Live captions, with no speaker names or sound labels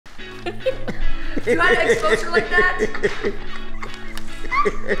You got an exposure like that?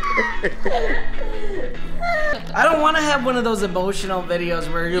 I don't want to have one of those emotional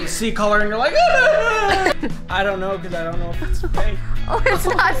videos where you see color and you're like, ah! I don't know because I don't know if it's fake. Oh, it's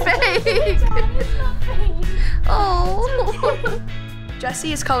not fake. It's not fake. Oh.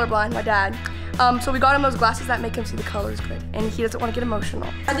 Jesse is colorblind, my dad. So we got him those glasses that make him see the colors good, and he doesn't want to get emotional.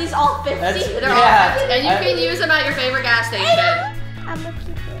 Are these all 50? They're yeah. all 50, and you can use them at your favorite gas station. I'm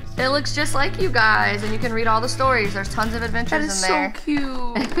looking at this. It looks just like you guys, and you can read all the stories. There's tons of adventures in there. That is so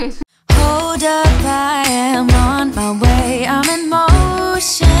cute. Hold up, I am on my way. I'm in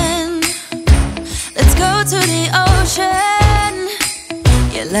motion. Let's go to the ocean.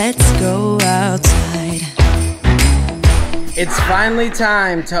 Yeah, let's go outside. It's finally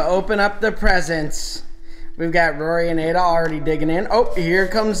time to open up the presents. We've got Rory and Aydah already digging in. Oh, here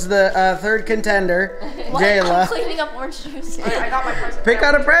comes the third contender, Jayla. I'm cleaning up orange juice. I got my present. Pick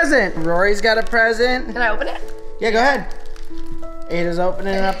out a present. Rory's got a present. Can I open it? Yeah, go ahead. Aydah's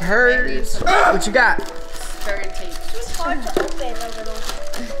opening up hers. What you got? Very tape. It's hard to open a little.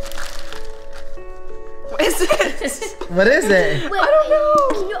 What is this? What is it? Wait, I don't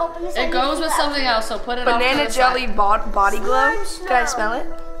know. Can you open this? It goes with something else, so put it on. Banana jelly body glow. Can I smell it?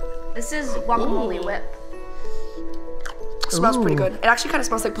 This is guacamole whip. It smells pretty good. It actually kind of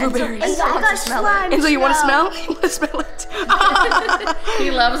smells like blueberries. And I got slime. Enzo, you want to smell? You want to smell it? He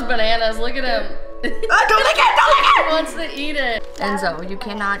loves bananas. Look at him. Don't lick it! Don't lick it! He wants to eat it. Enzo, you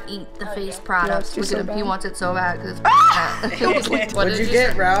cannot eat the face products. Yeah, Look at him. so He wants it so bad because it's What'd you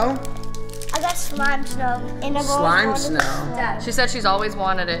get, bro? I got slime snow. And I've Slime always wanted snow. that. She said she's always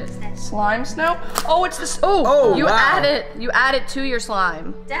wanted it. slime snow. Oh, it's this. Oh, you wow. You add it to your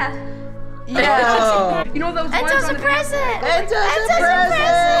slime. Dad. Yeah. You know those ones Enzo's on a the present. Enzo's a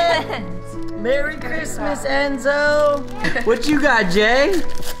present. Merry Christmas, Enzo. What you got, Jay?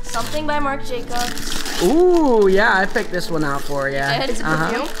 Something by Marc Jacobs. Ooh, yeah, I picked this one out for you. Is it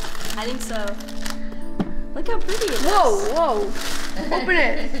perfume? I think so. Look how pretty it is. Whoa, whoa. Open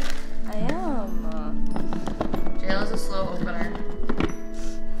it. I am. Jayla's a slow opener.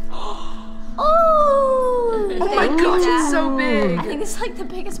 Oh! Oh my gosh, it's so I big. think it's like the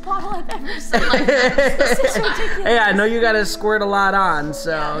biggest bottle I've ever seen. This is ridiculous. Hey, I know you gotta squirt a lot on,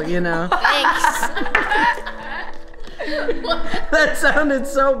 so, you know. Thanks. That sounded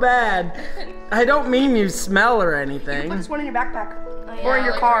so bad. I don't mean you smell or Put anything. this one in your backpack. yeah. Or in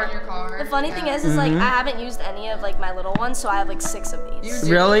your car. The funny thing is like I haven't used any of like my little ones, so I have like 6 of these.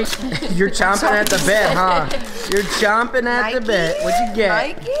 Really? You're chomping at the bit, huh? You're chomping at the bit. What'd you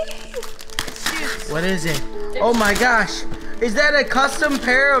get? Nike? What is it? Oh my gosh. Is that a custom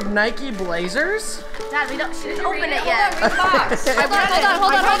pair of Nike Blazers? Dad, we don't open it yet.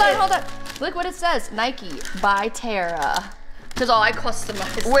 Hold on. Look what it says. Nike by Terra. Because all I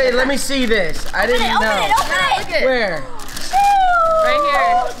customize. Wait, let me see this. I didn't know. Open it. Where? Right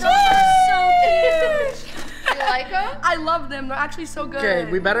here. So cute. You like them? I love them. They're actually so good. Okay,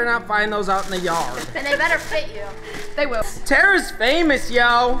 we better not find those out in the yard. And they better fit you. They will. Terra's famous,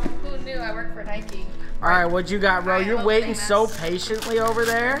 yo. Who knew I work for Nike? All right, what you got, bro? You're waiting so patiently over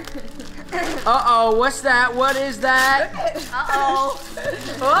there. Uh-oh, what's that? What is that? Uh-oh.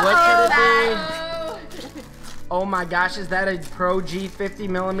 What could it be? Oh my gosh, is that a Pro G50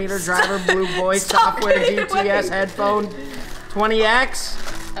 millimeter driver Blue Voice software GTS headphone 20X?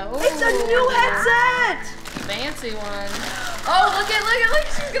 Oh. It's a new headset. Fancy one. Oh, look,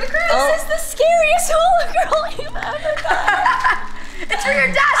 she's gonna cry. Oh. This is the scariest hula girl you've ever done. It's for your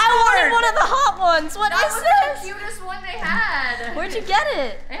dashboard. I wanted one of the hot ones. What That is was this? the cutest one they had. Where'd you get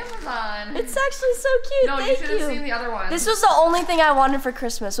it? Amazon. It's actually so cute. No, you Thank should have seen the other one. This was the only thing I wanted for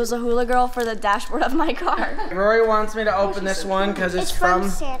Christmas was a hula girl for the dashboard of my car. Rory wants me to open this one because it's from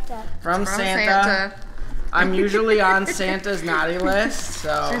Santa. Santa. I'm usually on Santa's naughty list,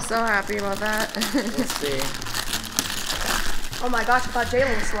 so She's so happy about that. we'll see. Oh my gosh, I thought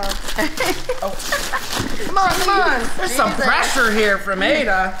Jayla was slow. Oh. Come on. There's some pressure here from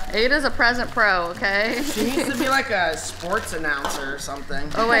Aydah. Ayda's a present pro, okay? She needs to be like a sports announcer or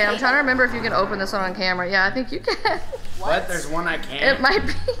something. Oh wait, I'm trying to remember if you can open this one on camera. Yeah, I think you can. What? There's one I can't. It might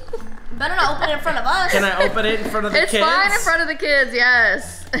be. Better not open it in front of us. Can I open it in front of the It's kids? fine in front of the kids,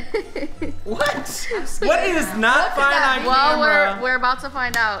 yes. What? What is not fine on Well, camera? we're about to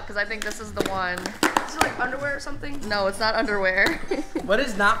find out because I think this is the one. Is it like underwear or something? No, it's not underwear. What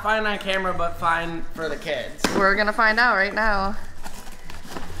is not fine on camera but fine for the kids? We're gonna find out right now.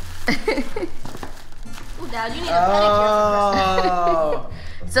 Ooh, Dad, you need a pedicure. Oh.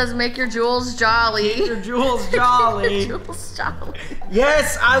 It says make your jewels jolly. Your jewels jolly. Jewels jolly.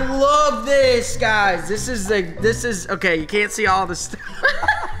 Yes, I love this, guys. This is okay, you can't see all the stuff.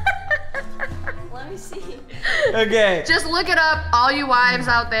 me see. Okay. Just look it up, all you wives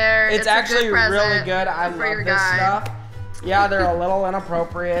out there. It's a actually good present really good. I for love your this guy. stuff. Yeah, they're a little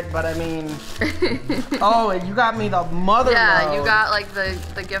inappropriate, but I mean, oh, you got me the mother Yeah, load. you got like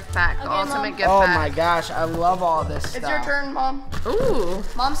the gift pack, the ultimate Mom. gift Oh pack. my gosh, I love all this stuff. It's your turn, Mom. Ooh.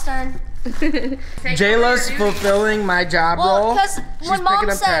 Mom's turn. Jayla's fulfilling my job Well, role. because She's when picking mom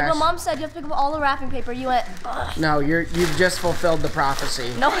up said trash. you have to pick up all the wrapping paper, you went, ugh. No, you've just fulfilled the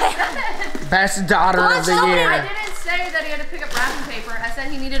prophecy. No, I haven't. Best daughter of the no, year. I didn't say that he had to pick up wrapping paper. I said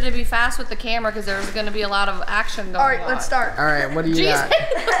he needed to be fast with the camera because there was going to be a lot of action going on. All right, let's start. All right, what do you got?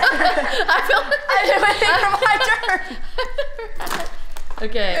 I feel like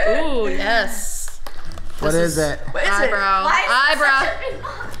Okay. Ooh, yes. What is it? What is it? Eyebrow. Why is it Eyebrow. such a big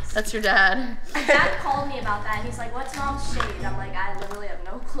box? That's your dad. Dad called me about that, and he's like, "What's mom's shade?" I'm like, "I literally have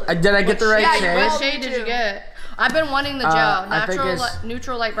no clue." Did I get the right Yeah, you shade? will. What shade did you get? I've been wanting the gel. I think Natural, it's-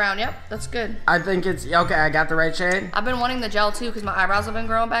 neutral light brown. Yep, that's good. I think it's okay. I got the right shade. I've been wanting the gel too because my eyebrows have been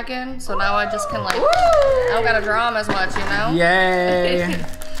growing back in. So now I just can like, I don't gotta draw them as much, you know? Yay!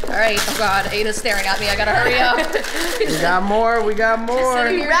 All right. Oh God, Ayda's staring at me. I gotta hurry up. We got more. We got more.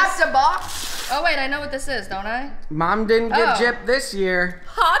 You wrapped a box. Oh wait, I know what this is, don't I? Mom didn't get Oh. gypped this year.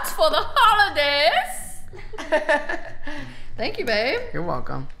 Hot for the holidays. Thank you, babe. You're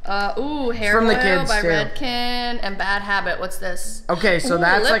welcome. Ooh, Hair From the Oil kids, by too. Redken and Bad Habit. What's this? Okay, so Ooh,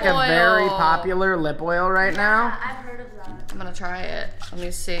 that's lip like a very oil. popular lip oil right now. I've heard of that. I'm gonna try it. Let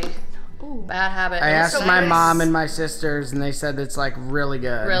me see. Ooh, Bad Habit. I It looks asked so my nice. mom and my sisters, and they said it's like really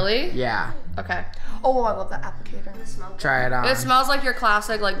good. Really? Yeah. Okay. Oh, I love that applicator. Try it on. It smells like your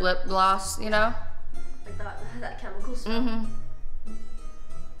classic like lip gloss, you know? Like that chemical smell.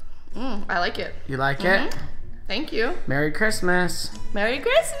 I like it. You like it? Thank you. Merry Christmas. Merry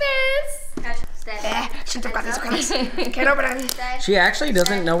Christmas. Stay. Can't open it. She actually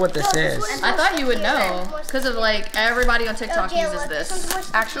doesn't know what this is. I thought you would know because of like everybody on TikTok uses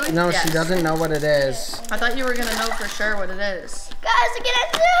this. Actually, No, Yes. she doesn't know what it is. I thought you were gonna know for sure what it is. Guys, get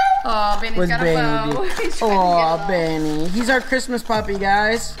it. Oh, Benny's Was got a Benny? bow. Oh, Benny. He's our Christmas puppy,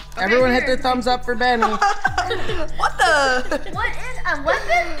 guys. Everyone hit their thumbs up for Benny. what the? What is a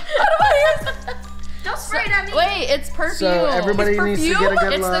weapon? Don't spray it at me. Wait, it's perfume. So everybody needs to get a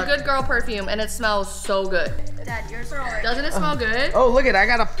good It's look. the Good Girl perfume, and it smells so good. Dad, yours are already. Doesn't it smell good? Oh, look it! I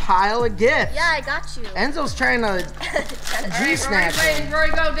got a pile of gifts. Yeah, I got you. Enzo's trying to G-snatch him.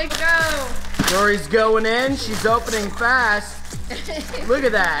 Rory, go, Dick, go. Rory's going in. She's opening fast. Look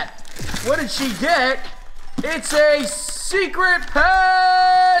at that. What did she get? It's a secret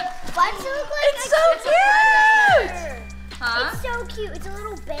pet. Why does it look like It's so cute. Huh? It's so cute. It's a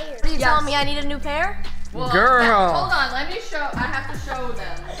little bear. Are you telling me I need a new pair? Well, Girl. Hold on, let me show. I have to show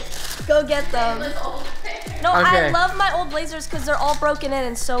them. Go get them. No, Okay. I love my old blazers because they're all broken in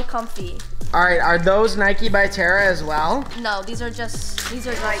and so comfy. All right, are those Nike by Terra as well? No, these are like. Yeah, she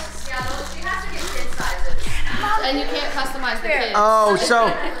has to get kid sizes. And you can't customize the kids. Oh,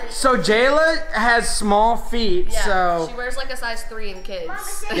 so Jayla has small feet, Yeah, so she wears like a size 3 in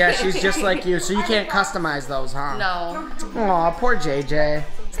kids. yeah, she's just like you. So you can't customize those, huh? No. Aw, poor JJ.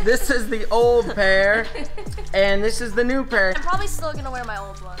 This is the old pair, and this is the new pair. I'm probably still gonna wear my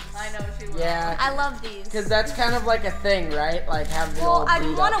old ones. I know she will. Yeah, I love these. because that's kind of like a thing, right? Like have the Well, old I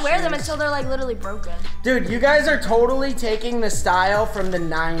beat want to up wear them shoes. until they're like literally broken. Dude, you guys are totally taking the style from the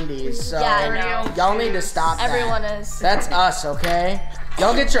 90s, so Yeah, I know. y'all need to stop that. Everyone is. That's us, okay?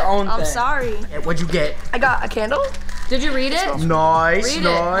 Y'all get your own thing. I'm sorry. Yeah, what'd you get? I got a candle. Did you read it? Nice, Read it.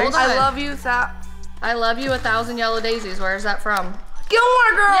 nice. Hold on. I love you, Sap. I love you 1,000 yellow daisies. Where is that from?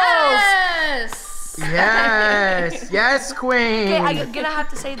 Gilmore Girls. Yes. Yes, yes, queen. Okay, I'm gonna have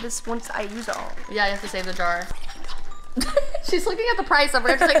to say this once I use it all. Yeah, you have to save the jar. She's looking at the price. I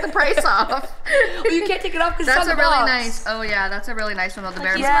forgot to take the price off. Well, you can't take it off because it's That's on a the really box. nice. Oh yeah, that's a really nice one though. The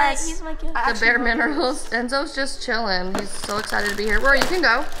bare, He's my gift. the bare minerals. Enzo's just chilling. He's so excited to be here. Rory, you can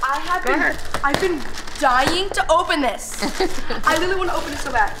go. I've been dying to open this. I really want to open it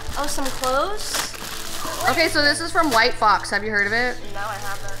so bad. Oh, some clothes? Okay, so this is from White Fox. Have you heard of it? No, I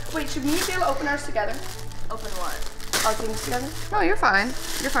haven't. Wait, should me and Jayla open ours together? Open what? Our things together? No, you're fine.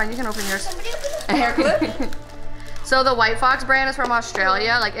 You're fine. You can open yours. A hair clip? So the White Fox brand is from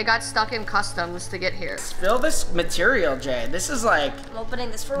Australia. Like it got stuck in customs to get here. Feel this material, Jay. This is like, I'm opening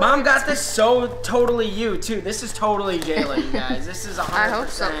this for Mom got this so totally you too. This is totally Jayla, you guys. This is 100%. I hope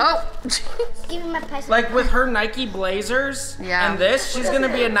so. Oh. Give me my present. Like with her Nike blazers Yeah. and this, she's gonna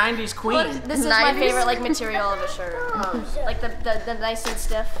be a 90s queen. Look, this is my 90s? favorite like material of a shirt. Like the nice and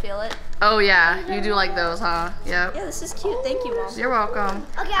stiff, feel it? Oh yeah, you do like those, huh? Yep. Yeah, this is cute. Thank you, Mom. You're welcome.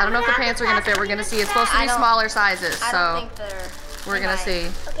 Okay, I don't know if the I'm gonna pants are gonna fit. We're gonna see. It's supposed to I be don't- smaller sizes, I so. don't think they're... We're gonna see.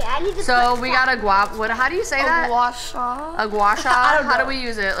 Okay, I need to. So we got a guap. What? How do you say that? Gua sha. A gua sha. I don't How do know. we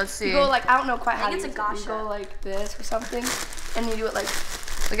use it? Let's see. You go like, I don't know quite how to it's use a it. You gasha. go like this or something, and you do it like.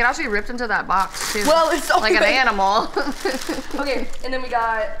 Like it actually ripped into that box too. Well, it's like an animal. Okay, and then we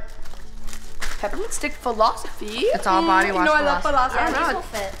got peppermint stick philosophy. It's all body wash You know I love philosophy. philosophy. I don't These know. will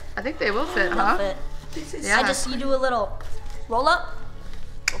fit. I think they will fit, They'll huh? fit. Yeah. You do a little roll up.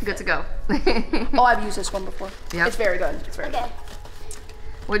 Good to go. Oh, I've used this one before. Yep. It's very good. It's very Okay.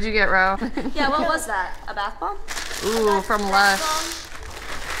 What'd you get, Ro? Yeah, what was that? A bath bomb? Ooh, from Lush.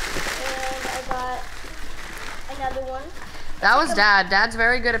 And I got another one. That was Dad. Dad's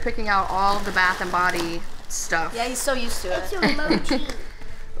very good at picking out all of the Bath and Body stuff. Yeah, he's so used to It's it. an emoji.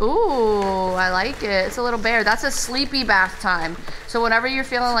 Ooh, I like it. It's a little bear. That's a sleepy bath time. So whenever you're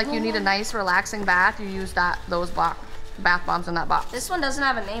feeling like you need a nice, relaxing bath, you use those bath bombs in that box. This one doesn't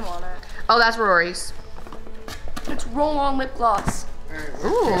have a name on it. Oh, that's Rory's. It's roll-on lip gloss.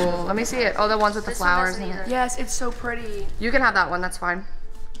 Ooh, let me see it. Oh, the ones with the This one flowers doesn't in it. either. Yes, it's so pretty. You can have that one. That's fine.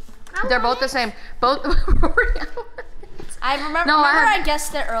 They're both the same. Both. Rory. I remember. No, I I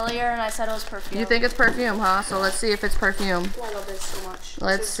guessed it earlier and I said it was perfume. You think it's perfume, huh? So let's see if it's perfume. Oh, I love this so much.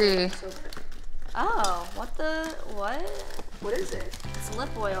 Let's see. Oh, what? What is it? It's lip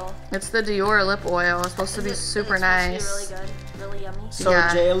oil. It's the Dior lip oil. It's supposed to be super nice. It's supposed to be really good, really yummy. So Yeah.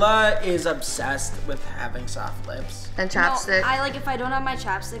 Jayla is obsessed with having soft lips. And chapstick. No, I like if I don't have my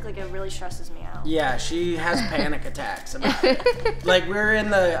chapstick, like it really stresses me out. Yeah, she has panic attacks about it. Like we were in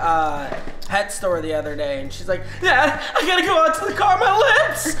the pet store the other day, and she's like, "Dad, I gotta go out to the car. My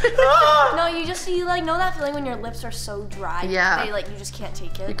lips." Ah! No, you like know that feeling when your lips are so dry. Yeah. They you just can't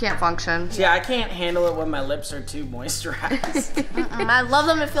take You it. can't function. Yeah, I can't handle it when my lips are too moisturized. I love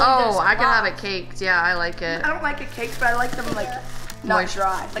them to feel like Oh, there's I can wow. have it caked. Yeah, I like it. I don't like it caked, but I like them like not Moist-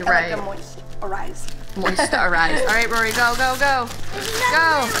 dry. Like right. I like them moisturized. Moisturize. All right, Rory, go, go, go. There's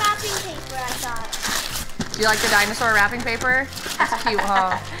Go. another wrapping paper I thought. Do you like the dinosaur wrapping paper? It's cute,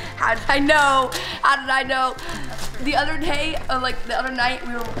 huh? How did I know? How did I know? The other day, like the other night,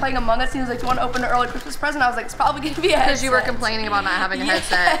 we were playing Among Us, and he was like, "Do you want to open an early Christmas present?" I was like, "It's probably gonna be a headset." Because you were complaining about not having a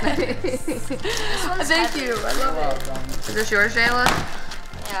headset. Thank you. I love it. Is this yours, Jayla?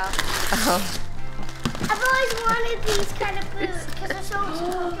 Yeah. Oh. I've always wanted these kind of boots because they're so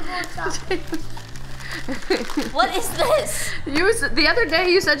comfortable and stuff. What is this? The other day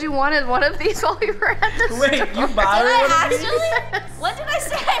you said you wanted one of these while we were at the Wait, you bought Did one I of these? actually? What did I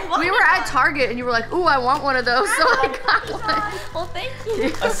say? I wanted We were at one? Target and you were like, "Ooh, I want one of those," so I got one. Well, thank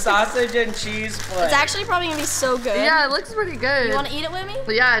you. A sausage and cheese plate. It's actually probably gonna be so good. Yeah, it looks pretty good. You want to eat it with me?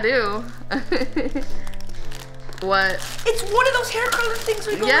 Yeah, I do. What? It's one of those hair curler things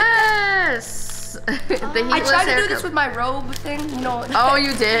we go. Yes. The I heatless tried to hair do this curl- with my robe thing. No. Oh,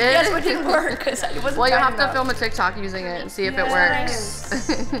 you did? Yes, but it didn't work because it wasn't. Well, you'll tight have to enough. film a TikTok using it and see if it Yes.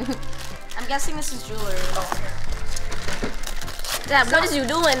 works. I'm guessing this is jewelry. Dad, what is you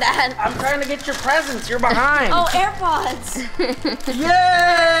doing, Dad? I'm trying to get your presents. You're behind. Oh, AirPods.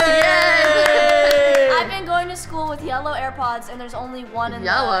 Yay! I've been going to school with yellow AirPods, and there's only one in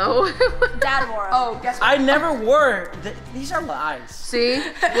Yellow. the Dad wore 'em. Oh, guess what? I never wore. These are lies. See?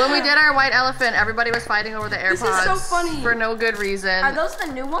 When we did our white elephant, everybody was fighting over the AirPods. This is so funny. For no good reason. Are those the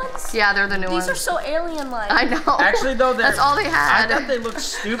new ones? Yeah, they're the new ones. These are so alien-like. I know. Actually, though, that's all they I had. thought they looked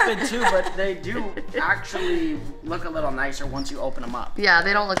stupid too, but they do actually look a little nicer once you open them up. Yeah,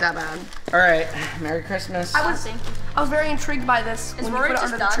 they don't look that bad. All right, Merry Christmas. I was very intrigued by this Is when Rory you put it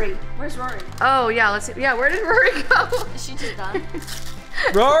just under done? the tree. Where's Rory? Oh yeah, let's see. Yeah, where did Rory go? Is she just done?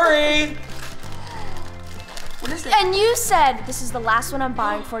 Rory. What is it? And you said this is the last one I'm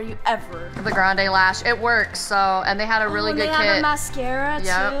buying for you ever. The Grande Lash. It works. So, and they had a really and good they have a kit. mascara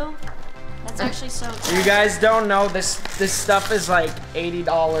Yep. too. That's actually so good. You guys don't know this stuff is like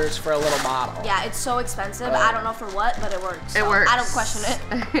 $80 for a little bottle. Yeah, it's so expensive. I don't know for what, but it works. It so works. I don't question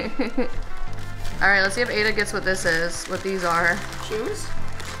it. All right, let's see if Aydah gets what this is. What these are. Shoes?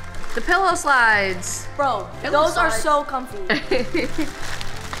 The pillow slides. Bro, Pillow those are slides. so comfy.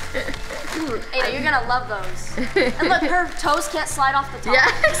 Aydah, you're gonna love those. And look, her toes can't slide off the top.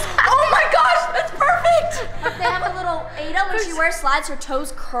 Yes. Oh my gosh, that's perfect! Look, they have a little Aydah when she wears slides, her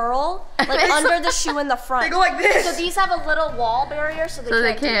toes curl like under the shoe in the front. They go like this. So these have a little wall barrier, so So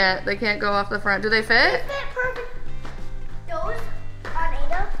they can't. do it. can't. They can't go off the front. Do they fit? Fit perfect. Those on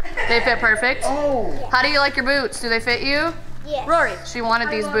Aydah? They fit perfect. Oh. How do you like your boots? Do they fit you? Yes. Rory, She wanted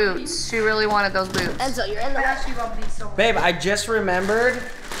these love boots. She really wanted those boots. Enzo, you're in the I way. actually love these so much. Babe, I just remembered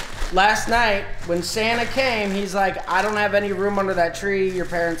last night when Santa came, he's like, I don't have any room under that tree. Your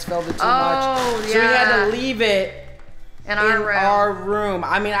parents filled it too much. So he had yeah. to leave it In our room. room.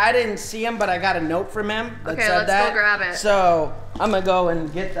 I mean, I didn't see him, but I got a note from him that Okay, said let's that. go grab it. So I'm gonna go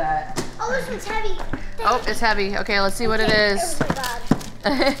and get that. Oh, this one's heavy. Oh, it's heavy. Okay, let's see what it is. Oh my god.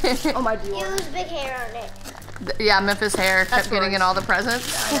 Oh my god. You lose big hair on it. Yeah, Memphis hair kept getting in all the presents.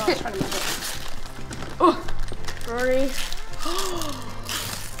 Rory.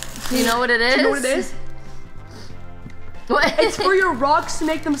 Do you know what it is? Do you know what it is? What? It's for your rocks to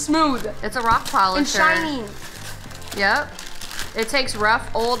make them smooth It's a rock polisher. and shiny. Yep. It takes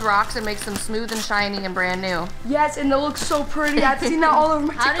rough old rocks and makes them smooth and shiny and brand new. Yes, and it looks so pretty. I've seen that all over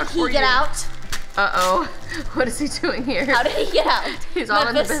my How did TikTok for he get you. out? Uh-oh. What is he doing here? How did he get out? He's all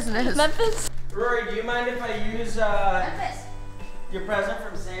in the business. Memphis. Rory, do you mind if I use your present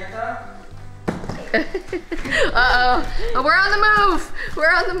from Santa? Uh-oh. Oh, we're on the move.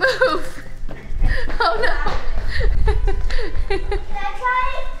 We're on the move. Oh, no. Can I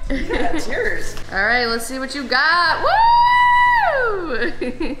try it? Yeah, it's yours. All right, let's see what you got. Woo!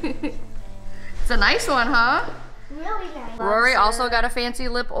 It's a nice one, huh? Really nice. Rory also got a fancy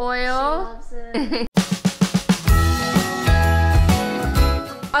lip oil.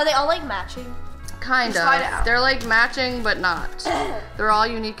 Are they all like matching? Kind Slide it of. out. They're like matching, but not. They're all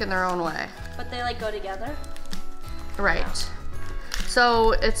unique in their own way. But they like go together? Right.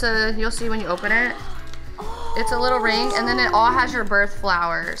 So it's you'll see when you open it. It's a little ring, and then it all has your birth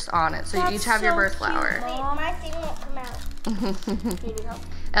flowers on it. So you each have your birth flower. Wait, my thing won't come out.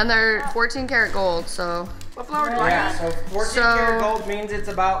 And they're 14 karat gold, so. What flower do I Yeah, have? so 14 karat gold means it's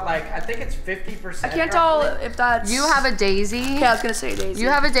about like, I think it's 50%. I can't tell if that's... You have a daisy. Yeah, I was gonna say daisy. You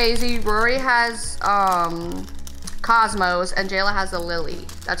have a daisy. Rory has cosmos, and Jayla has a lily.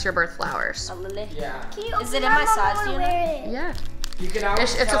 That's your birth flowers. A lily. Yeah. Can you Is open it in my up? I size, wanna do you know? wear it. Yeah. You can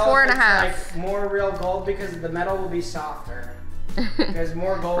always It's a tell 4.5. if it's like more real gold because the metal will be softer. Because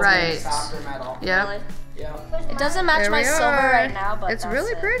more gold Right. means softer metal. Yep. Really? Yeah. It doesn't match There my we silver are. right now, but It's that's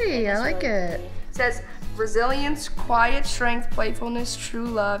really it. pretty. I is like really it. pretty. It says resilience, quiet strength, playfulness, true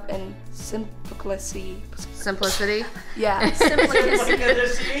love, and simplicity. Simplicity. Yeah.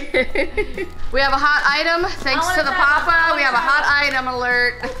 We have a hot item. Thanks to the papa. We have a hot item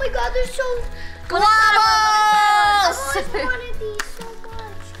alert. Oh my god, they're so... Globals! I've always wanted these so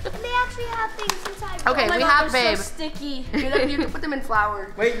much. And they actually have things inside. Okay, Oh my we God, have they're babe. so sticky. You can put them in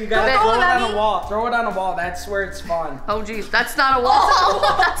flour. Wait, you gotta Don't throw throw it it at on me. a wall. Throw it on a wall. That's where it's fun. Oh geez, that's not a wall.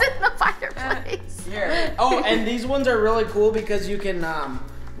 That's in the fireplace. Here. Oh, and these ones are really cool because you can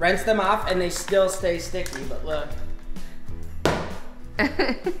rinse them off and they still stay sticky. But look.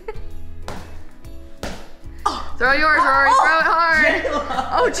 Throw yours, Rory. Throw it hard. Jayla.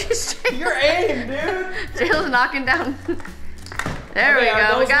 Oh jeez, Your aim, dude. Jayla's knocking down. There Okay, we are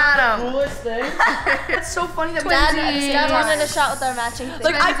go. We those not got the him. coolest thing? That's so funny that we Dad, did Dad that. wanted a shot with our matching thing.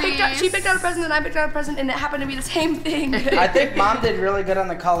 Like she picked out a present and I picked out a present and it happened to be the same thing. I think Mom did really good on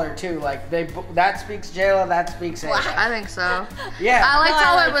the color too. Like that speaks Jayla, that speaks Aydah. I think so. Yeah. I liked No, I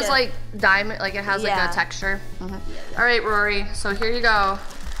how it like was it. like diamond, like it has like Yeah. a texture. All right, Rory. So here you go.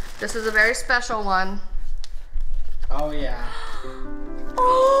 This is a very special one. Oh yeah.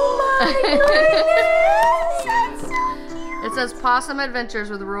 It says Possum Adventures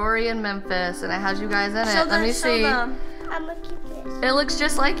with Rory and Memphis, and it has you guys in it. Let me see. I'm gonna keep this. It looks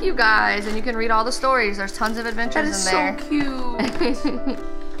just like you guys, and you can read all the stories. There's tons of That adventures is in there. so cute.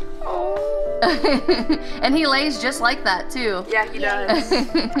 And he lays just like that too. Yeah, he does.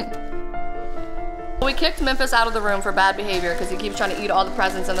 We kicked Memphis out of the room for bad behavior because he keeps trying to eat all the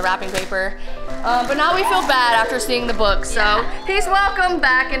presents and the wrapping paper. But now we feel bad after seeing the book, so he's welcome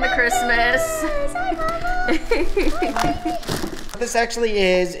back into Christmas. What this actually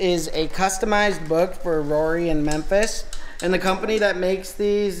is a customized book for Rory and Memphis. And the company that makes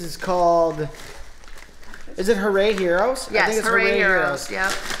these is called, is it Hooray Heroes? I Yes, think it's Hooray Heroes.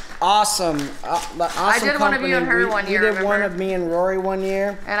 Yep. Awesome. Awesome did one of you and her one year, You did one remember? of me and Rory one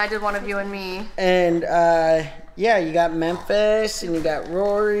year. And I did one of you and me. And yeah, you got Memphis and you got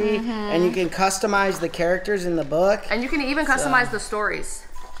Rory. And you can customize the characters in the book. And you can even customize the stories.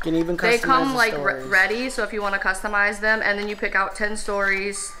 You can even customize They come the like stories. ready, so if you want to customize them, and then you pick out 10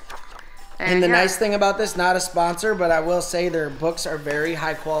 stories. And the yeah, nice thing about this, not a sponsor, but I will say their books are very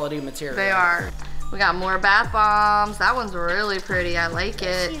high quality material. They are. We got more bath bombs. That one's really pretty. I like See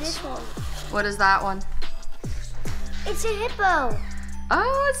it. this one. What is that one? It's a hippo.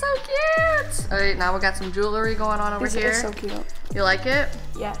 Oh, it's so cute. All right, now we got some jewelry going on over This here. is so cute. You like it?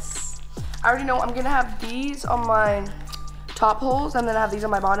 Yes. I already know I'm gonna have these on my top holes and then I have these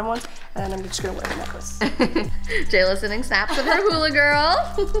on my bottom ones and then I'm just gonna wear the necklace. Jayla's sending snaps of her hula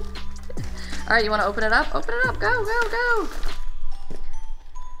girl. All right, you want to open it up? Open it up. Go, go, go.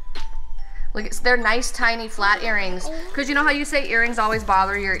 Look, they're nice, tiny, flat earrings. Because you know how you say earrings always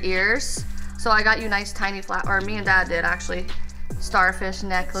bother your ears? So I got you nice, tiny, flat, or me and Dad did actually. starfish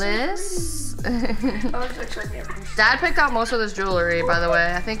necklace. Dad picked out most of this jewelry, by the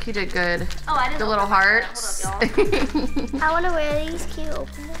way. I think he did good. Oh, I didn't. The little hearts. I want to wear these. Can you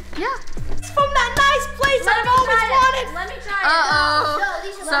open them? Yeah. It's from that nice place I've always wanted. Let me try Uh-oh. No,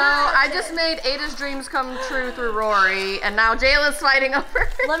 these are So I just made Aydah's dreams come true through Rory, and now Jayla's fighting over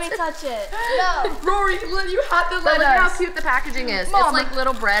it. Let me touch it. No. Rory, you have to But let look how us. cute the packaging is. Mom, it's like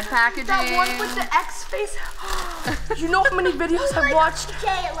little bread packaging. That one with the X face. You know how many videos I've watched?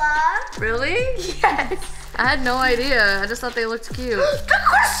 Jayla. Really? Yes. I had no idea. I just thought they looked cute. The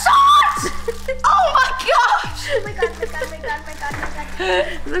croissant! Oh my gosh! Oh my god, my god, my god, my god,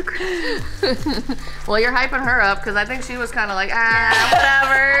 my god. Well, you're hyping her up because I think she was kind of like,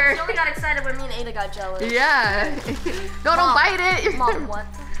 whatever. She only got excited when me and Aydah got jealous. Yeah. No, don't bite it. Mom, what?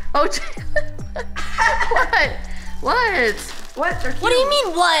 Oh, what? What? What? They're cute. What do you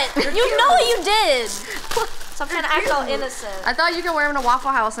mean what? You know what you did. So I'm trying to act all innocent. I thought you could wear them in a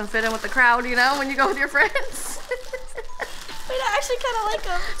Waffle House and fit in with the crowd, you know, when you go with your friends. Wait, I actually kind of like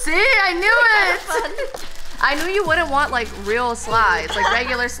them. See, I knew it. I knew you wouldn't want like real slides, like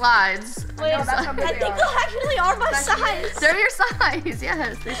regular slides. Wait, I think they actually are my size. They're your size,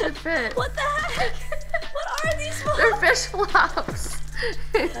 yes, they should fit. What the heck? What are these for? They're fish flops.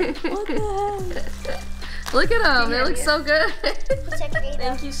 What the heck? Look at them, they look so good.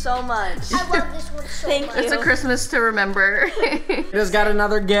 Thank you so much. I love this one so Thank much. you. It's a Christmas to remember. Ayda's got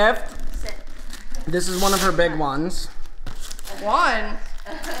another gift. This is one of her big ones. One.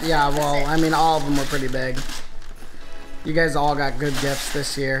 Yeah, well, I mean, all of them were pretty big. You guys all got good gifts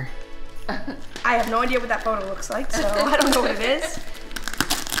this year. I have no idea what that photo looks like, so I don't know what it is.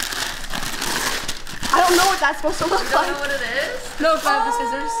 I don't know what that's supposed to look You don't like. know what it is? No, if I have the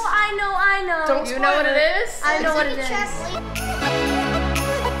scissors. I know. Don't You know what it is? I know what it is.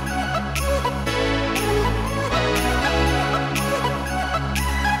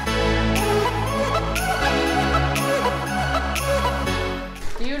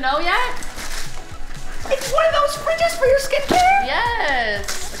 Do you know yet? It's one of those fridges for your skincare.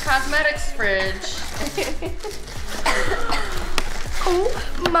 Yes, the cosmetics fridge.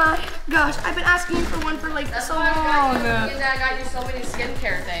 Oh my gosh, I've been asking you for one for like so long. Your dad got you so many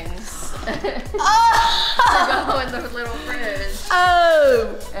skincare things to go in the little fridge.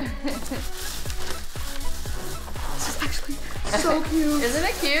 Oh. This is actually so cute. Isn't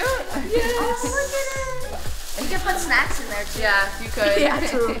it cute? Yes. Oh, look at it. You can put snacks in there too. Yeah, you could. Yeah,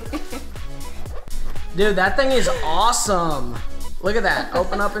 true. Dude, that thing is awesome. Look at that.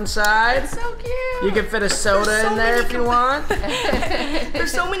 Open up inside. So cute. You can fit a soda in there if you want.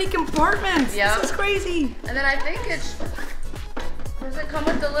 There's so many compartments. Yep. This is crazy. And then I think it's, does it come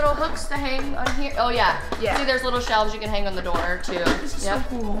with the little hooks to hang on here? Oh yeah. Yeah. See, there's little shelves you can hang on the door too. This is so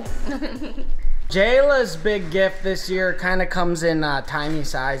cool. Jayla's big gift this year kind of comes in tiny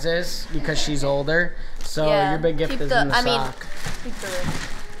sizes because she's older. So Yeah. your big gift Keep is the- in the I mean- sock. Keep the ring.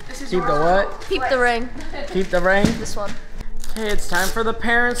 Keep the what? Keep the ring. Keep the ring? This one. Okay, it's time for the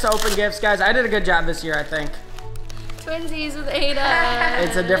parents to open gifts. Guys, I did a good job this year, I think. Twinsies with Aydah.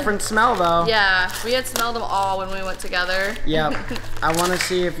 It's a different smell though. Yeah, we had smelled them all when we went together. Yep. I want to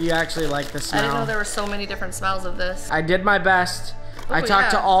see if you actually like the I smell. didn't know there were so many different smells of this. I did my best. I Oh,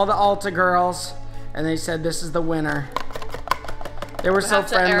 talked to yeah. all the Alta girls, and they said this is the winner. They were so have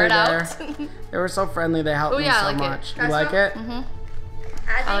to air friendly it there. out. They were so friendly. They helped Oh, me yeah, I so like it. much. Can You I like smell? it? Mm-hmm.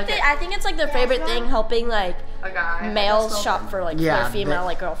 I think it's like their favorite thing, helping like A guy. males shop for like Yeah, their female they-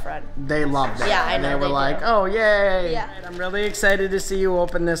 like girlfriend. They loved it. Yeah, I know They were they like, do. oh, yay. Yeah. I'm really excited to see you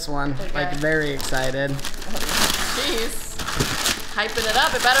open this one. Like, very excited. Jeez. Hyping it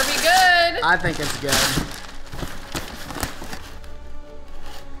up. It better be good. I think it's good.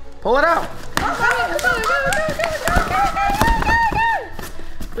 Pull it out.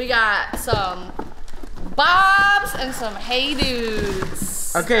 We got some Bobs and some Hey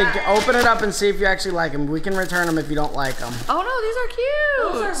Dudes. Okay, open it up and see if you actually like them. We can return them if you don't like them. Oh no, these are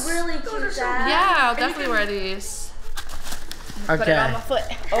cute. Those are really cute, Dad. Yeah, I'll definitely wear these. Put it on my Okay. foot.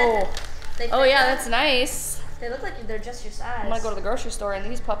 Oh. Oh yeah, that's nice. They look like they're just your size. I'm gonna go to the grocery store and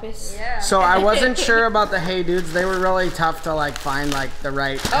these puppies. Yeah. So I wasn't sure about the Hey Dudes. They were really tough to like find like the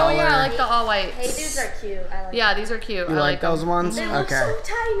right Oh color. yeah, I like the all whites. Hey dudes are cute. I like. Yeah, these are cute. You I like those ones? They look so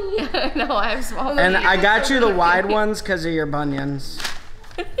tiny. I know, I have small And feet. I got you the wide ones because of your bunions.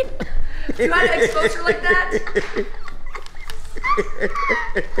 You had an exposure like that?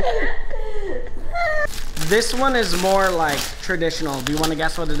 This one is more like traditional. Do you want to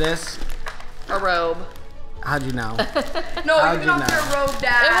guess what it is? A robe. How'd you know? No, How'd you've been you off know? your road,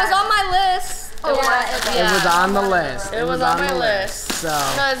 Dad. It was on my list. Oh, It yeah, was, It was on the list. It was on my the list. So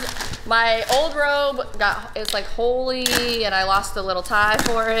Because My old robe it's like holy, and I lost a little tie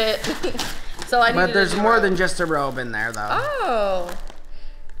for it. So I needed But there's a new more robe. than just a robe in there, though.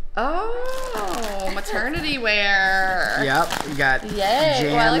 Oh, maternity wear. Yep, you got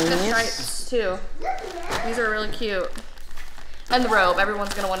Yay. Oh, I like the jammies. stripes too. These are really cute. And the robe.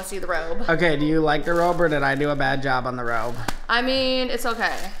 Everyone's gonna want to see the robe. Okay, do you like the robe, or did I do a bad job on the robe? I mean, it's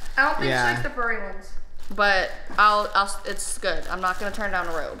okay, I don't think Yeah. she likes the furry ones. but it's good. I'm not gonna turn down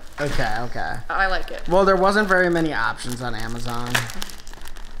a robe. Okay, okay. I like it. Well, there wasn't very many options on Amazon.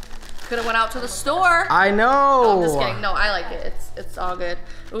 Could have went out to the store. I know. Oh, I'm just kidding. No, I like it. It's all good.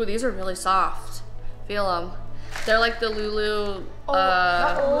 Ooh, these are really soft. Feel them. They're like the Lulu.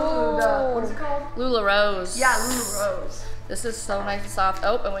 What is it called? Lula Rose. Yeah, Lulu Rose. This is so nice and soft.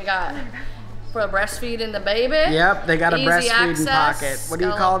 Oh, and we got for breastfeeding the baby. Yep, they got a Easy breastfeeding access. pocket. What do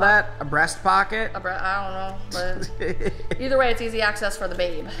you Got a call little that? A breast pocket? I don't know, but either way, it's easy access for the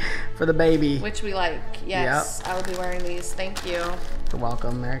babe, For the baby. which we like. Yes, I will be wearing these. Thank you. You're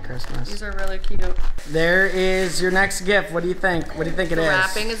welcome. Merry Christmas. These are really cute. There is your next gift. What do you think? What do you think it The is?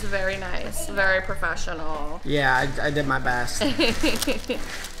 wrapping is very nice, very professional. Yeah, I did my best.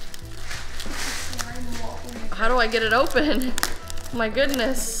 How do I get it open? My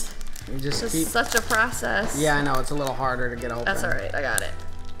goodness, You just this keep. is such a process. Yeah, I know. It's a little harder to get open. That's all right. I got it.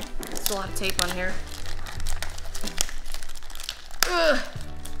 There's a lot of tape on here. Ugh.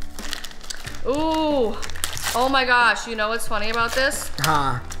 Ooh. Oh my gosh. You know what's funny about this?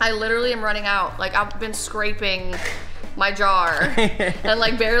 Huh. I literally am running out. Like, I've been scraping my jar and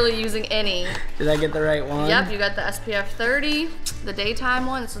like barely using any. Did I get the right one? Yep, you got the SPF 30, the daytime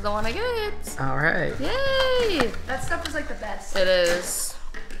one. This is the one I get. All right. Yay. That stuff is like the best. It is.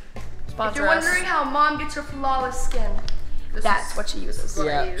 If Sponsor you're us. wondering how mom gets her flawless skin, that's what she uses.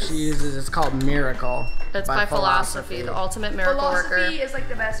 Yeah, she uses. It's called Miracle. It's by Philosophy, the ultimate miracle worker. Philosophy is like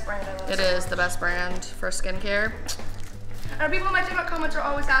the best brand I love. It is the best brand for skincare. And people in my TikTok comments are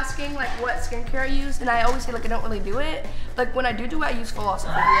always asking like what skincare I use, and I always say like I don't really do it. Like when I do it, I use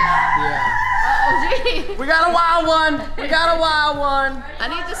Philosophy. Yeah. Oh, gee. We got a wild one. We got a wild one. I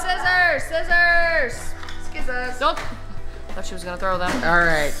need the scissors. Scissors. Scissors. Nope. Thought she was gonna throw them. All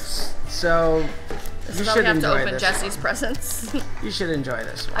right. So This you is how should we have to enjoy open this. Jesse's presents. You should enjoy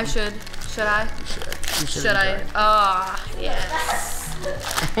this one. I should. Should I? You should. You should. Should I? enjoy it. Oh, yes.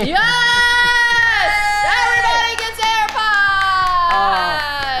 Yes! Everybody gets AirPods!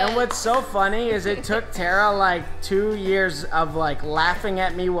 Oh, and what's so funny is it took Terra like 2 years of like laughing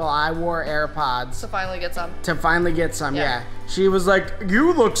at me while I wore AirPods So finally get some. to finally get some. Yeah. Yeah. She was like,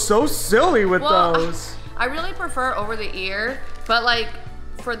 "You look so silly with Well, those." I really prefer over the ear, but like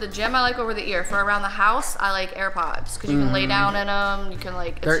for the gym, I like over the ear. For around the house, I like AirPods because you can lay down in them. You can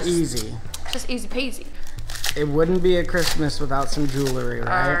like. It's They're just, easy. It's just easy peasy. It wouldn't be a Christmas without some jewelry,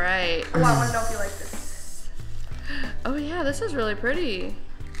 right? All right. Oh, I want to know if you like this. Oh yeah, this is really pretty.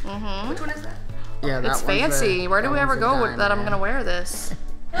 Mhm. Which one is that? Yeah, that It's one's fancy. Where do that we ever one's a go with that? I'm diamond. gonna wear this.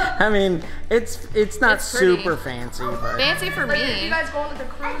 I mean, it's not It's pretty. super fancy, but Fancy for Like, if you me. guys go on like a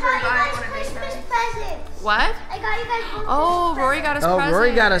cruise I or you got you guys guys on a date Christmas night. presents. What? I got you guys both Oh, Christmas Rory got his oh, present.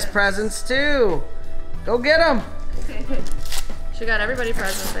 Rory got us presents too. Go get them. She got everybody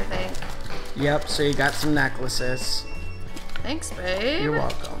presents, I think. Yep. So you got some necklaces. Thanks, babe. You're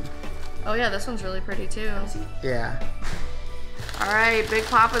welcome. Oh yeah, this one's really pretty too. Yeah. All right, Big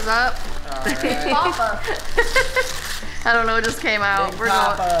Papa's up. Papa. I don't know, it just came out. Big We're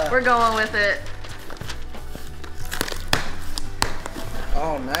Papa. going. We're going with it.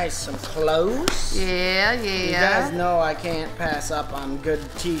 Oh, nice. Some clothes. Yeah, yeah. You guys know I can't pass up on good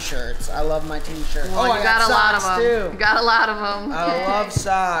T-shirts. I love my T-shirts. Well, oh, you I got a lot of socks, them. too. You got a lot of them. I love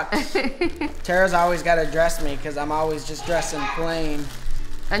socks. Tara's always got to dress me because I'm always just dressing plain.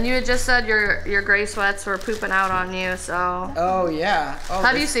 And you had just said your gray sweats were pooping out on you, so. Oh, yeah. Oh,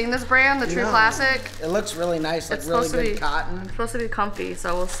 Have you seen this brand, the True No. Classic? It looks really nice, like It's really supposed to good be- cotton. It's supposed to be comfy,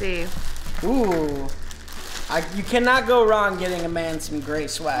 so we'll see. Ooh. You cannot go wrong getting a man some gray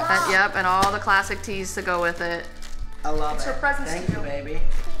sweats. Yep, and all the classic tees to go with it. I love It's it. her presents Thank to you, you. baby.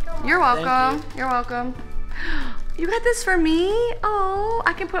 You're welcome. Thank You're welcome. You got this for me? Oh,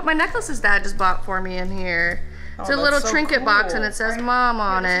 I can put my necklaces Dad just bought for me in here. It's a that's little so trinket box and cool. it says Mom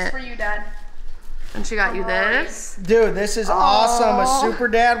on This is it. for you, Dad. And she got you this. Dude, this is awesome. A Super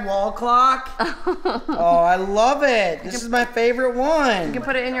Dad wall clock. Oh, I love it. This is my favorite one. You can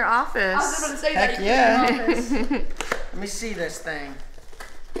put it in your I was just office. gonna say Heck that. yeah. You can put it in the office. Let me see this thing.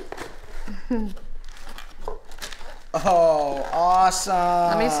 Oh,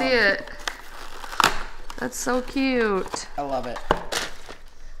 awesome. Let me see it. That's so cute. I love it.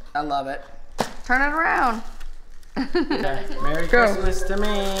 I love it. Turn it around. Okay. Merry Christmas to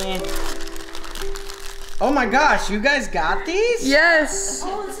me. Oh my gosh, you guys got these? Yes.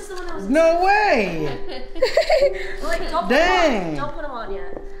 Oh, this is the one I was. No way. Like, don't Dang. Don't put them on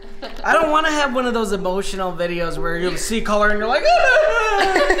yet. I don't want to have one of those emotional videos where you'll see color and you're like,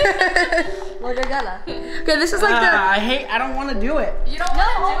 Well, you're gonna. Okay, this is like the. I don't want to do it. You don't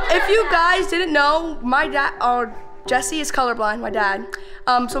know. If you guys didn't know, my dad, Jesse is colorblind, my dad.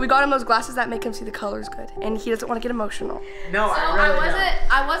 So we got him those glasses that make him see the colors good, and he doesn't want to get emotional. No, So I really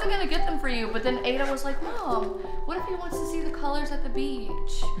don't. I wasn't gonna get them for you, but then Aydah was like, Mom, what if he wants to see the colors at the beach?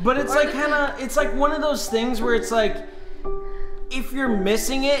 But it's like it's like one of those things where it's like, if you're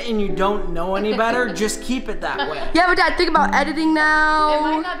missing it and you don't know any better, just keep it that way. Yeah, but Dad, think about editing now. It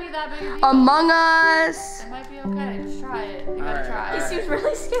might not be that big a deal. Among Us. It might be okay. Just try it. You gotta Alright, try. He seems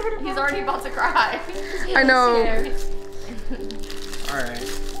really scared. He's already about to cry. I know. Alright.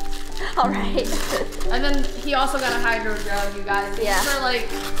 All right. And then he also got a hydro gel, you guys. Yeah.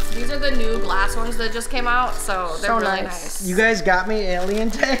 These are the new glass ones that just came out, so they're So really nice. nice. You guys got me alien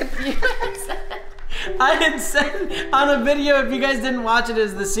tape? I had said on a video, if you guys didn't watch it,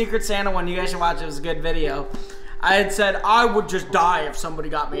 is the Secret Santa one. You guys should watch it. It was a good video. I had said I would just die if somebody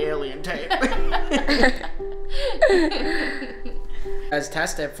got me alien tape. Guys,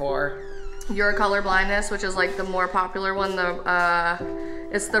 test it for. Your color blindness, which is like the more popular one.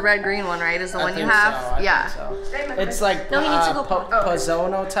 It's the red green one, right? Is the one you have? I think so. It's like No, he needs to go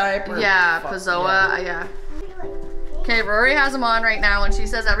Pozono type. Or Yeah, fuck, Pozoa. Yeah. Okay, Rory has them on right now, and she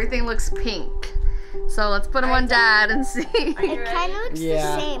says everything looks pink. So let's put them on Dad and see. It kind of looks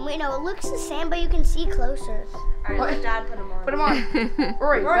Yeah. the same. Wait, no, it looks the same, but you can see closer. All right, let Dad put them on. Put them on.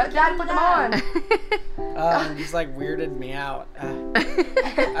 Rory, let Dad put them on. Just like weirded me out.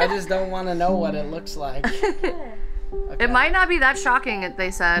 I just don't want to know what it looks like. It might not be that shocking,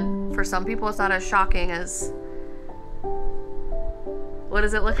 they said. For some people, it's not as shocking as... What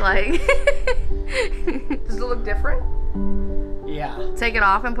does it look like? Does it look different? Yeah. Take it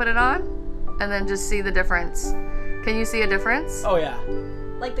off and put it on, and then just see the difference. Can you see a difference? Oh yeah.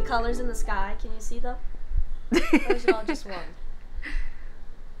 Like the colors in the sky. Can you see them? Or is it all just one?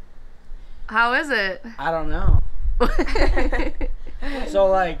 How is it? I don't know. So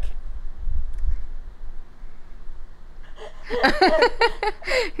like.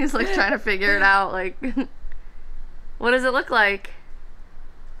 He's like trying to figure it out. Like, what does it look like?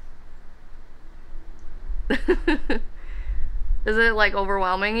 Is it like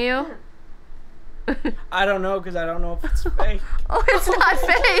overwhelming you? I don't know because I don't know if it's fake. Oh, it's not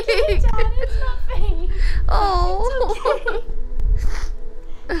fake. It's not fake. Oh.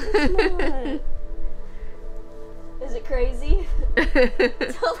 Is it crazy?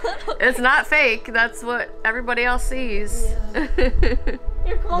 It's not fake. That's what everybody else sees.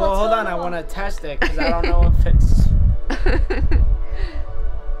 You're cool. Well, hold on. I want to test it because I don't know if it's.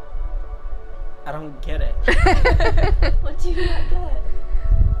 I don't get it. What do you not get?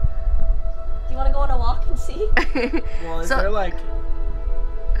 Do you want to go on a walk and see? Well, is there like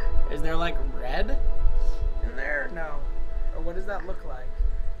red in there? No. Or what does that look like?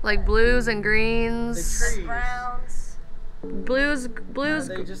 Like blues and The greens. trees. Browns. Blues.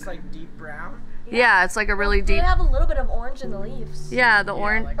 Are they just like deep brown? Yeah, it's like a really They deep. have a little bit of orange in the leaves. Yeah, the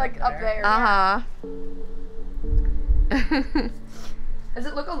orange. Like up there. Uh huh. Does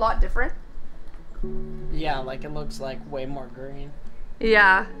it look a lot different? Yeah, like it looks like way more green.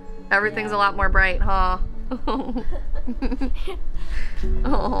 Yeah, everything's a lot more bright, huh?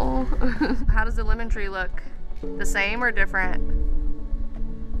 Oh. How does the lemon tree look? The same or different?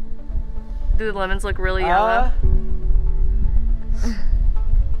 Do the lemons look really yellow?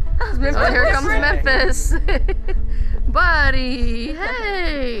 Oh, here comes Memphis. Buddy,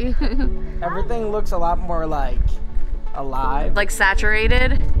 hey. Everything looks a lot more like alive. Like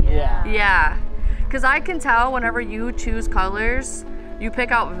saturated? Yeah. Yeah. Because I can tell whenever you choose colors, you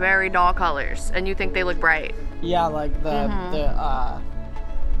pick out very dull colors and you think they look bright. Yeah, like the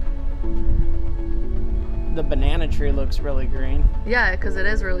banana tree looks really green. Yeah, because it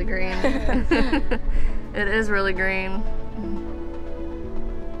is really green. It is really green.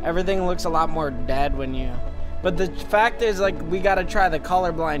 Everything looks a lot more dead when you. But the fact is, like, we gotta try the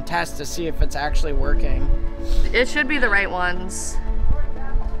colorblind test to see if it's actually working. It should be the right ones.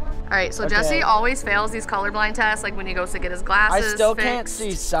 All right, so Okay. Jesse always fails these colorblind tests, like when he goes to get his I glasses still fixed. can't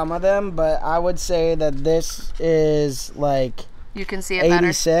see some of them, but I would say that this is like You can see it better.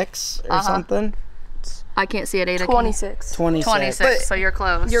 86 or something. I can't see it. Aydah, 26. 26. 26, so you're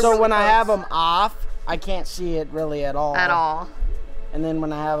close. So when I have them off, I can't see it really at all. At all. And then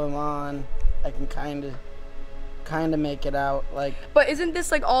when I have them on, I can kind of make it out. Like, But isn't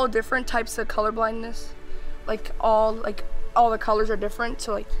this like all different types of color blindness? like all the colors are different,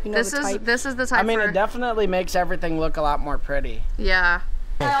 so like you know the type. This is the type. I mean, it definitely makes everything look a lot more pretty. Yeah.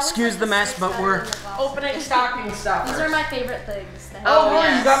 Excuse the mess, but we're opening stocking stuffers. These are my favorite things. Oh,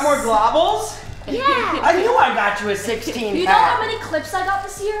 really? You got more globbles? Yeah. I knew I got you a 16 You know how many clips I got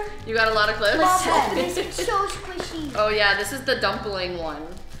this year? You got a lot of clips? This is so squishy. Oh yeah, this is the dumpling one.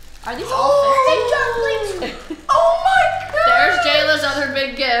 Are these all 50? Oh my god! There's Jayla's other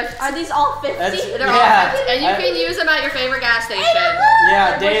big gift. Are these all 50? They're all 50. And you can use them at your favorite gas station.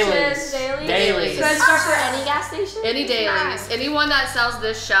 Yeah, Which dailies. is dailies? Dailies. Can I start for any gas station? Any dailies. Anyone that sells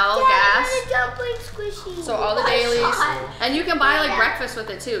this shell Yeah, gas. I got a dumpling squishy. So all the dailies. And you can buy like breakfast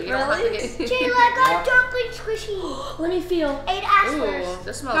with it too. You don't have to get. Jayla, I got a dumpling squishy. Let me feel. 8 ass Ooh, first.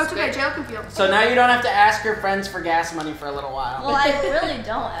 this No, smells it's okay. good. Jayla can feel. So now you don't have to ask your friends for gas money for a little while. Well, I really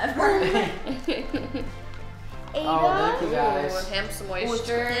don't ever. Oh, thank you Ooh, guys. hemp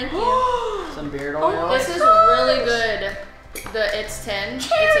moisture. Thank you. Some beard oil. This is really good. It's 10. It's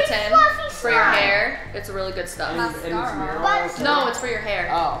a 10 fluffy for your slime. hair. It's really good stuff. And it's beard oil. But- too? No, it's for your hair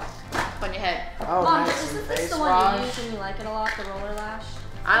Oh. on your head. Oh, Mom, nice. isn't Some this face the one wash. you use and you like it a lot, the roller lash?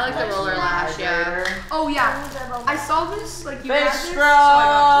 I like the roller lash, yeah. Hydrator. Oh yeah, I saw this. Like you had Face this, so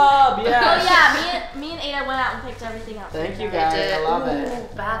scrub. Oh Yes. yeah, me and Aydah went out and picked everything up. Thank you They guys. did. I love it.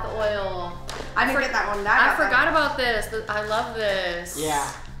 Ooh, bath oil. I didn't get that one. I forgot about this. I love this. Yeah.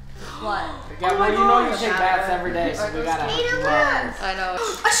 What? Yeah, well, you know you take baths every day, so we gotta hook you up. I know.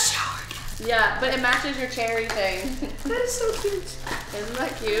 A shower. Yeah, but it matches your cherry thing. That is so cute. Isn't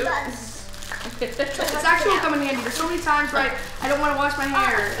that cute? It's actually come in handy. There's so many times where I don't want to wash my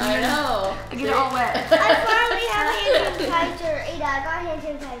hair. And I then know. I get it all wet. I finally have hand sanitizer. Aydah, I got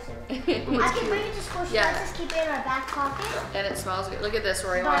hand sanitizer. I can bring it to school. Should I Yeah. just keep it in my back pocket? And it smells good. Look at this,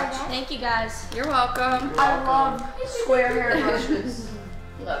 Rory. Watch. Thank you guys. You're welcome. I love square hair brushes.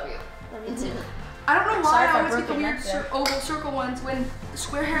 Love you. Love you too. I don't know why Sorry if I I always get broke the your weird neck there. oval circle ones when the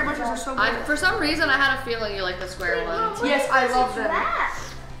square hair brushes are so good. For some reason, I had a feeling you like the square ones. Yes, I love them.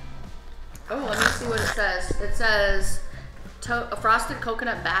 Oh, let me see what it says. It says a frosted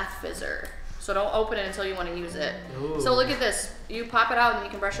coconut bath fizzer. So don't open it until you want to use it. Ooh. So look at this. You pop it out and you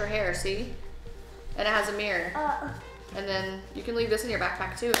can brush your hair, see? And it has a mirror. And then you can leave this in your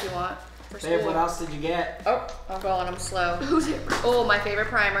backpack too if you want. For Babe, school. what else did you get? Oh, I'm going, I'm slow. Oh, my favorite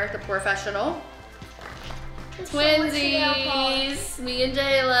primer, the Professional. Twinsies, me and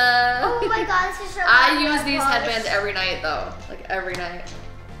Jayla. Oh my god, this is so I use these headbands every night though, like every night.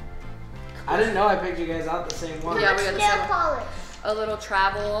 I didn't know I picked you guys out the same one. Yeah, we got the nail same. polish. A little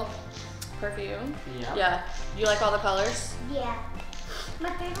travel perfume. Yep. Yeah. You like all the colors? Yeah. My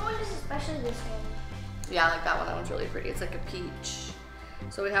favorite one is especially this one. Yeah, I like that one. That one's really pretty. It's like a peach.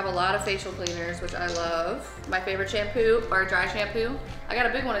 So we have a lot of facial cleaners, which I love. My favorite shampoo, or dry shampoo. I got a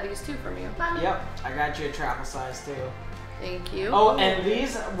big one of these too from you. Mommy. Yep, I got you a travel size too. Thank you. Oh, and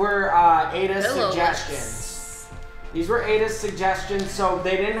these were Aydah's Pillow suggestions. These were Aydah's suggestions, so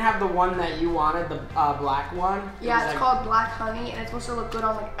they didn't have the one that you wanted, the black one. Yeah, It was it's like- called Black Honey, and it's supposed to look good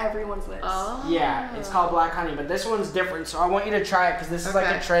on like everyone's lips. Oh. Yeah, it's called Black Honey, but this one's different, so I want you to try it because this is like a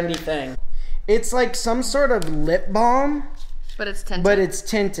Okay. trendy thing. It's like some sort of lip balm, But it's tinted. but it's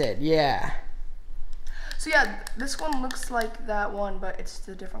tinted, yeah. So yeah, this one looks like that one, but it's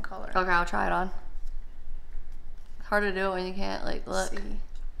the different color. Okay, I'll try it on. It's hard to do it when you can't like look. See.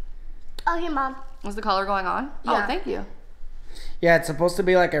 Oh, here, Mom. Was the color going on? Yeah. Oh, thank you. Yeah, it's supposed to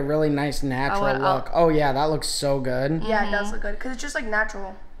be like a really nice natural I'll- look. Oh yeah, that looks so good. Yeah, it does look good because it's just like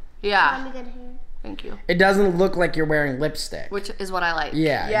natural. Yeah. Mommy, good hair. Thank you. It doesn't look like you're wearing lipstick. Which is what I like.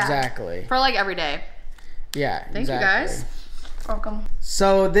 Yeah, Yeah. exactly. For like every day. Yeah, Thank exactly. you guys. Welcome.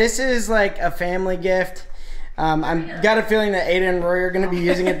 So this is like a family gift. I've got a feeling that Aydah and Rory are going to be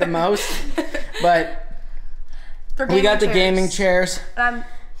using it the most, but They're we got the chairs. gaming chairs, And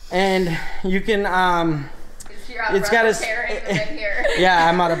and you can. It's got a. Yeah,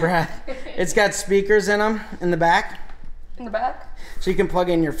 I'm out of breath. It's got speakers in them in the back, in the back. so you can plug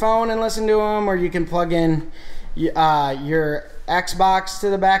in your phone and listen to them, or you can plug in your Xbox to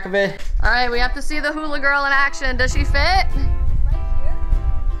the back of it. All right, we have to see the hula girl in action. Does she fit?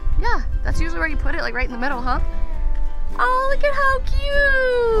 Yeah, that's usually where you put it, like right in the middle, huh? Oh, look at how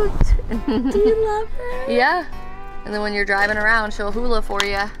cute! Do you love her? Yeah. And then when you're driving around, she'll hula for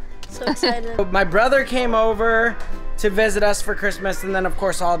you. So excited. My brother came over to visit us for Christmas, and then of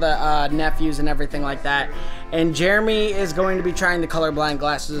course all the nephews and everything like that. And Jeremy is going to be trying the colorblind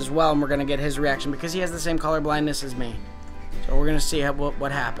glasses as well, and we're gonna get his reaction because he has the same color blindness as me. So we're gonna see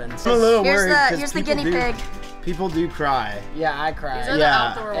what happens. I'm a little worried 'cause Here's the people guinea do- pig. People do cry. Yeah, I cry. These are the Yeah.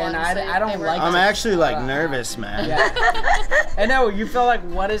 outdoor And ones. I don't like I'm to actually like cry. nervous, man. Yeah. I know, you feel like,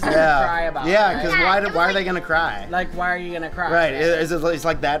 what is there to cry about? Yeah, right? because why are they gonna cry? Like, why are you gonna cry? Right, it's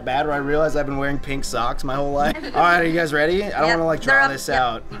like that bad where I realize I've been wearing pink socks my whole life. All right, are you guys ready? I don't want to like they're draw up. this Yep,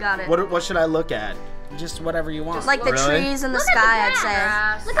 out. you got it. What should I look at? Just whatever you want. Like the Really? trees and the Look at the sky, I'd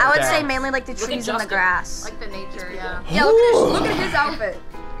grass. say. I would Okay. say mainly like the trees and the grass. Like the nature, yeah. Yeah, look at his outfit.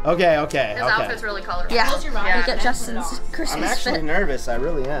 Okay. His outfit's really colorful. Yeah. Close your mouth. You Yeah. get Justin's I'm Christmas actually fit. nervous. I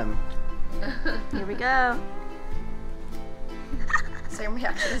really am. Here we go. Same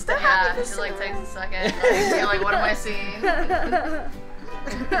reaction as that. Yeah, she like takes a second. You're like, what am I seeing?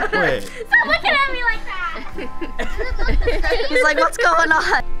 Wait. Stop looking at me like that. He's like, what's going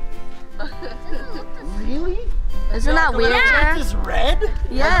on? Really? Isn't that weird, Jer? Is red?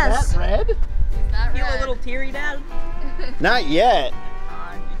 Yes. That red? Feel A little teary, Dad. Not yet.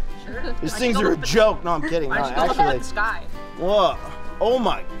 Sure. These things are a joke. No, I'm kidding. No, Why don't you go look at actually. the sky? Whoa. Oh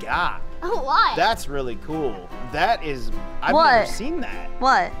my god. Oh, why? That's really cool. That is. I've What? never seen that.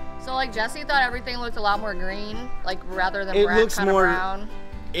 What? So like Jesse thought everything looked a lot more green, like rather than It brown, looks kind of more- brown.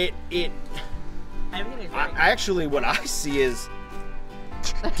 It. Everything is I, very actually, what I see is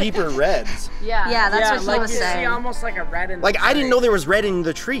deeper reds. Yeah. Yeah, that's yeah, what he like was you see saying. almost like a red and Like I didn't know there was red in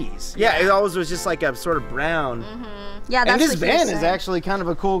the trees. Yeah, it always was just like a sort of brown. Yeah, that's And this what he was van is saying. actually kind of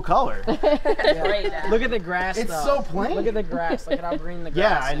a cool color. great, Dad. Look at the grass. It's though. so plain. Look at the grass. Look at how green the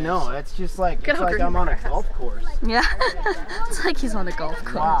Yeah, grass I is. know. It's just like at it's how like green I'm the on a grass golf course. Yeah. It's like he's on a golf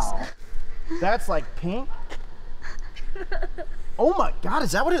course. Wow. That's like pink. Oh my god,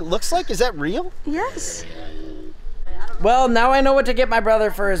 is that what it looks like? Is that real? Yes. Well, now I know what to get my brother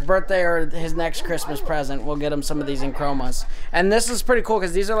for his birthday or his next Christmas present. We'll get him some of these Enchromas. And this is pretty cool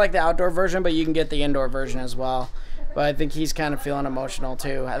because these are like the outdoor version, but you can get the indoor version as well. But I think he's kind of feeling emotional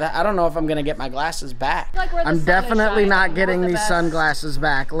too. I don't know if I'm going to get my glasses back. Like where the I'm sun is definitely shining. not getting The these best- sunglasses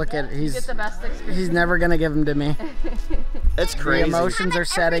back. Look at Get he's the best experience. he's never going to give them to me. That's The crazy. emotions are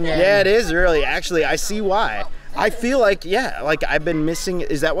setting in. Yeah, it is really. Actually, I see why. I feel like, yeah, like I've been missing.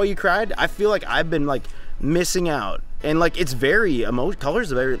 Is that why you cried? I feel like I've been like missing out. And like it's very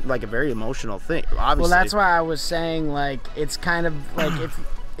colors are very like a very emotional thing. Obviously. Well, that's why I was saying like it's kind of like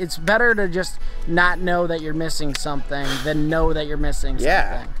it's better to just not know that you're missing something than know that you're missing something.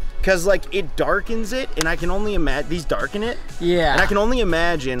 Yeah. Cause like it darkens it, and I can only imagine these darken it. Yeah. And I can only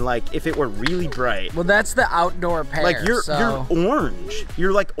imagine like if it were really bright. Well, that's the outdoor pair. Like you're so. orange.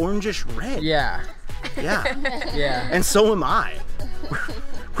 You're like orangish red. Yeah. Yeah. Yeah. And so am I.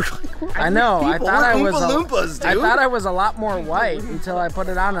 I know. I People, thought I we're was. Oompa Loompas, dude. I thought I was a lot more white until I put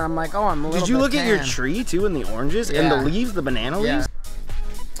it on, and I'm like, oh, I'm a little. Did you bit look at your tan. tree too in the oranges and the Yeah. leaves, the banana Yeah. leaves?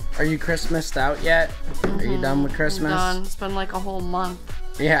 Are you Christmased out yet? Are you done with Christmas? Done. It's been like a whole month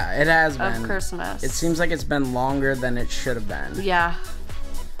Yeah, it has of been. Christmas. It seems like it's been longer than it should have been. Yeah.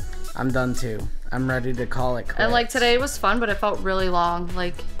 I'm done too. I'm ready to call it quits. And like today was fun, but it felt really long.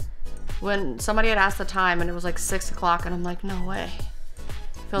 Like when somebody had asked the time and it was like 6 o'clock, and I'm like, no way.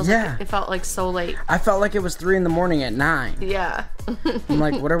 Yeah. It felt like so late. I felt like it was 3 in the morning at 9. Yeah. I'm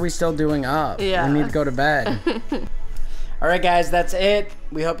like, what are we still doing up? Yeah. We need to go to bed. All right, guys, that's it.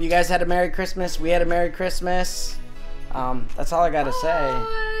 We hope you guys had a Merry Christmas. We had a Merry Christmas. That's all I got to say.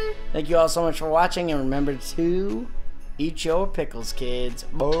 Thank you all so much for watching, and remember to eat your pickles, kids.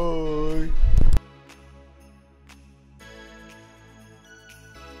 Bye.